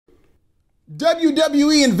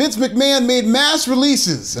WWE and Vince McMahon made mass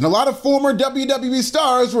releases, and a lot of former WWE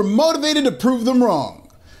stars were motivated to prove them wrong.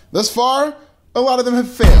 Thus far, a lot of them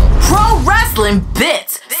have failed. Pro Wrestling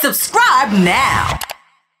Bits. Subscribe now.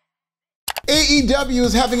 AEW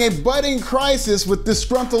is having a budding crisis with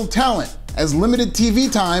disgruntled talent, as limited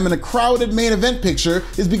TV time and a crowded main event picture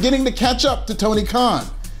is beginning to catch up to Tony Khan.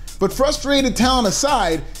 But frustrated talent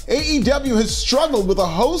aside, AEW has struggled with a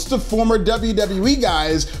host of former WWE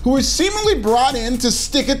guys who were seemingly brought in to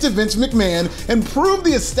stick it to Vince McMahon and prove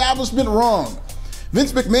the establishment wrong.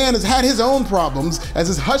 Vince McMahon has had his own problems, as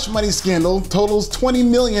his hush money scandal totals $20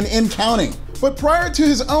 million and counting. But prior to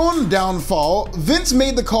his own downfall, Vince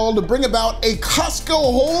made the call to bring about a Costco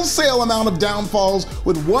Wholesale amount of downfalls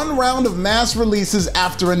with one round of mass releases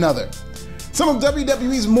after another. Some of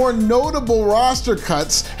WWE's more notable roster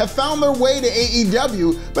cuts have found their way to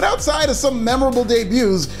AEW, but outside of some memorable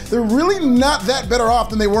debuts, they're really not that better off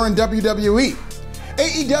than they were in WWE.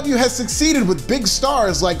 AEW has succeeded with big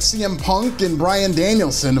stars like CM Punk and Bryan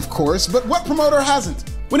Danielson, of course, but what promoter hasn't?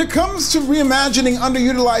 When it comes to reimagining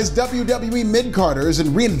underutilized WWE mid-carders and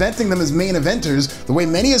reinventing them as main eventers, the way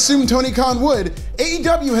many assumed Tony Khan would,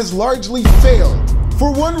 AEW has largely failed.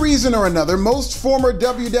 For one reason or another, most former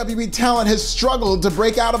WWE talent has struggled to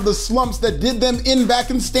break out of the slumps that did them in back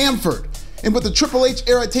in Stamford. And with the Triple H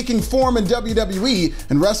era taking form in WWE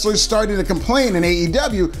and wrestlers starting to complain in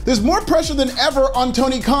AEW, there's more pressure than ever on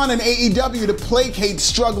Tony Khan and AEW to placate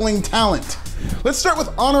struggling talent. Let's start with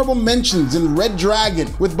honorable mentions in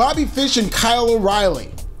reDRagon with Bobby Fish and Kyle O'Reilly.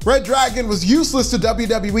 reDRagon was useless to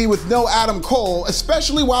WWE with no Adam Cole,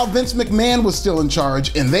 especially while Vince McMahon was still in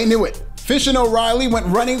charge, and they knew it. Fish and O'Reilly went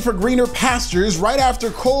running for greener pastures right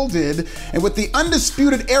after Cole did, and with the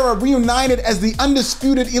Undisputed Era reunited as the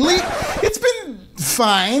Undisputed Elite, it's been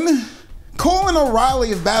fine. Cole and O'Reilly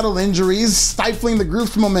have battled injuries, stifling the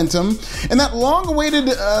group's momentum, and that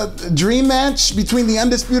long-awaited dream match between the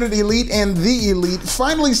Undisputed Elite and the Elite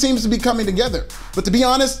finally seems to be coming together. But to be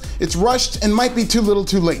honest, it's rushed and might be too little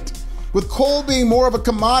too late. With Cole being more of a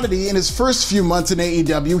commodity in his first few months in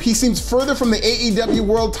AEW, he seems further from the AEW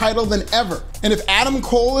world title than ever. And if Adam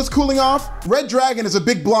Cole is cooling off, reDRagon is a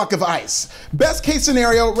big block of ice. Best case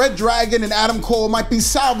scenario, reDRagon and Adam Cole might be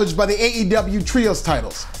salvaged by the AEW Trios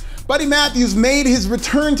titles. Buddy Matthews made his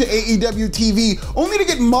return to AEW TV only to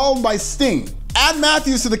get mauled by Sting. Add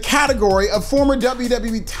Matthews to the category of former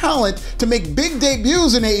WWE talent to make big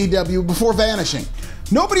debuts in AEW before vanishing.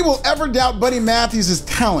 Nobody will ever doubt Buddy Matthews'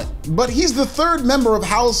 talent, but he's the third member of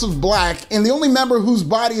House of Black and the only member whose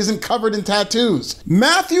body isn't covered in tattoos.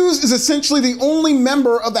 Matthews is essentially the only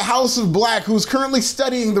member of the House of Black who's currently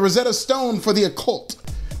studying the Rosetta Stone for the occult.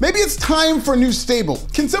 Maybe it's time for a new stable.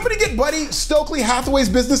 Can somebody get Buddy Stokely Hathaway's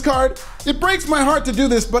business card? It breaks my heart to do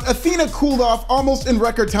this, but Athena cooled off almost in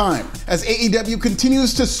record time, as AEW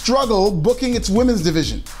continues to struggle booking its women's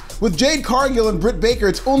division. With Jade Cargill and Britt Baker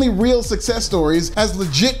its only real success stories as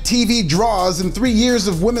legit TV draws in 3 years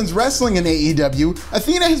of women's wrestling in AEW,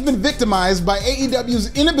 Athena has been victimized by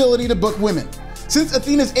AEW's inability to book women. Since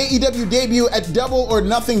Athena's AEW debut at Double or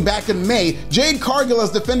Nothing back in May, Jade Cargill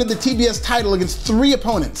has defended the TBS title against 3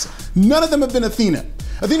 opponents. None of them have been Athena.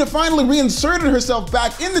 Athena finally reinserted herself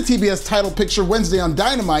back in the TBS title picture Wednesday on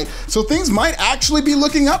Dynamite, so things might actually be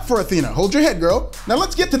looking up for Athena. Hold your head, girl. Now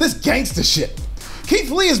let's get to this gangsta shit.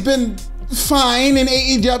 Keith Lee has been fine in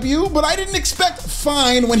AEW, but I didn't expect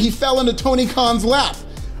fine when he fell into Tony Khan's lap.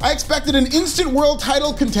 I expected an instant world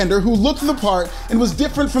title contender who looked the part and was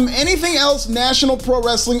different from anything else National Pro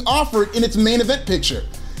Wrestling offered in its main event picture.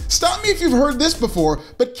 Stop me if you've heard this before,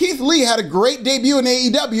 but Keith Lee had a great debut in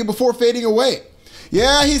AEW before fading away.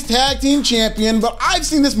 Yeah, he's tag team champion, but I've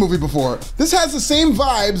seen this movie before. This has the same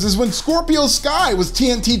vibes as when Scorpio Sky was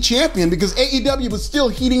TNT champion because AEW was still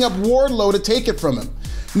heating up Wardlow to take it from him.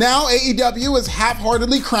 Now AEW has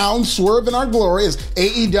half-heartedly crowned Swerve and Our Glory as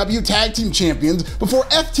AEW tag team champions before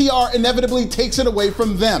FTR inevitably takes it away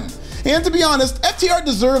from them. And to be honest, FTR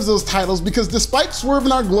deserves those titles because despite Swerve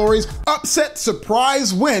and Our Glory's upset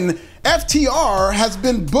surprise win, FTR has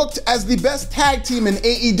been booked as the best tag team in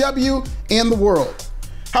AEW and the world.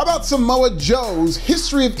 How about Samoa Joe's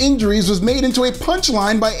history of injuries was made into a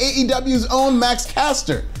punchline by AEW's own Max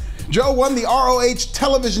Caster? Joe won the ROH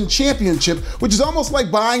Television Championship, which is almost like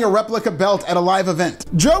buying a replica belt at a live event.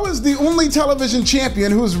 Joe is the only television champion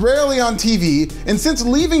who is rarely on TV, and since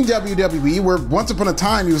leaving WWE, where once upon a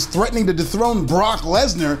time he was threatening to dethrone Brock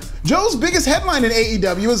Lesnar, Joe's biggest headline in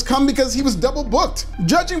AEW has come because he was double booked.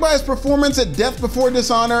 Judging by his performance at Death Before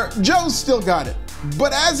Dishonor, Joe's still got it.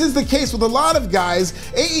 But as is the case with a lot of guys,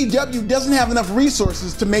 AEW doesn't have enough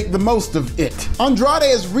resources to make the most of it. Andrade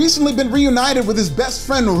has recently been reunited with his best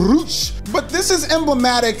friend Ruch, but this is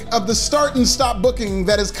emblematic of the start and stop booking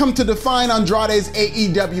that has come to define Andrade's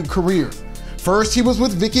AEW career. First, he was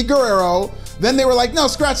with Vicky Guerrero, then they were like, no,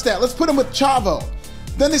 scratch that, let's put him with Chavo.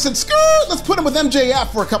 Then they said, skirt, let's put him with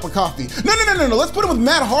MJF for a cup of coffee. No, let's put him with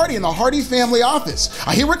Matt Hardy in the Hardy family office.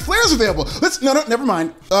 I hear Ric Flair's available. No, never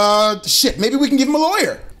mind. Shit, maybe we can give him a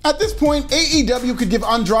lawyer. At this point, AEW could give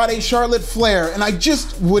Andrade Charlotte Flair, and I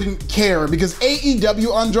just wouldn't care because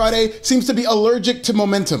AEW Andrade seems to be allergic to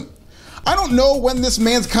momentum. I don't know when this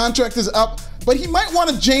man's contract is up, but he might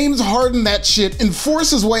want to James Harden that shit and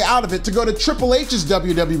force his way out of it to go to Triple H's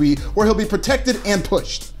WWE, where he'll be protected and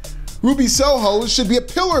pushed. Ruby Soho should be a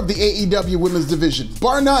pillar of the AEW women's division,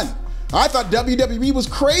 bar none. I thought WWE was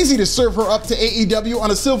crazy to serve her up to AEW on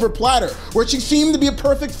a silver platter, where she seemed to be a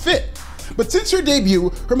perfect fit. But since her debut,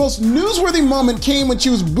 her most newsworthy moment came when she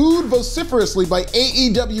was booed vociferously by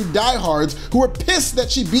AEW diehards who were pissed that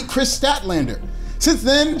she beat Chris Statlander. Since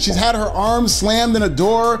then, she's had her arms slammed in a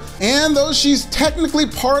door, and though she's technically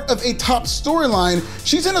part of a top storyline,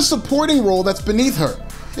 she's in a supporting role that's beneath her.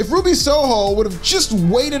 If Ruby Soho would have just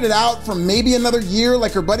waited it out for maybe another year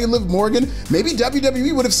like her buddy Liv Morgan, maybe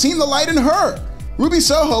WWE would have seen the light in her. Ruby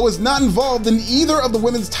Soho is not involved in either of the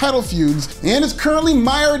women's title feuds and is currently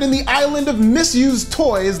mired in the island of misused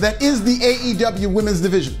toys that is the AEW women's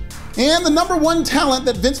division. And the number one talent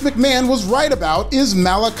that Vince McMahon was right about is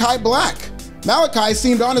Malakai Black. Malakai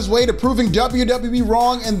seemed on his way to proving WWE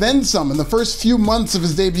wrong and then some in the first few months of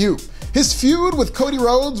his debut. His feud with Cody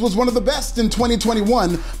Rhodes was one of the best in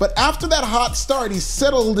 2021, but after that hot start, he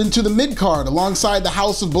settled into the mid-card alongside the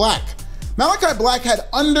House of Black. Malakai Black had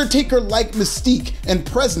Undertaker-like mystique and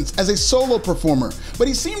presence as a solo performer, but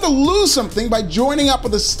he seemed to lose something by joining up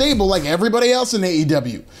with a stable like everybody else in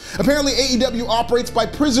AEW. Apparently, AEW operates by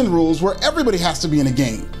prison rules where everybody has to be in a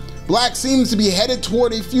game. Black seems to be headed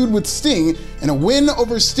toward a feud with Sting, and a win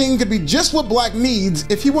over Sting could be just what Black needs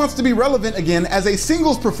if he wants to be relevant again as a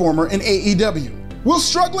singles performer in AEW. Will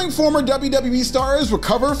struggling former WWE stars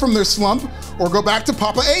recover from their slump or go back to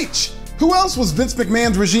Papa H? Who else was Vince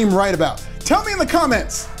McMahon's regime right about? Tell me in the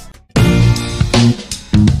comments.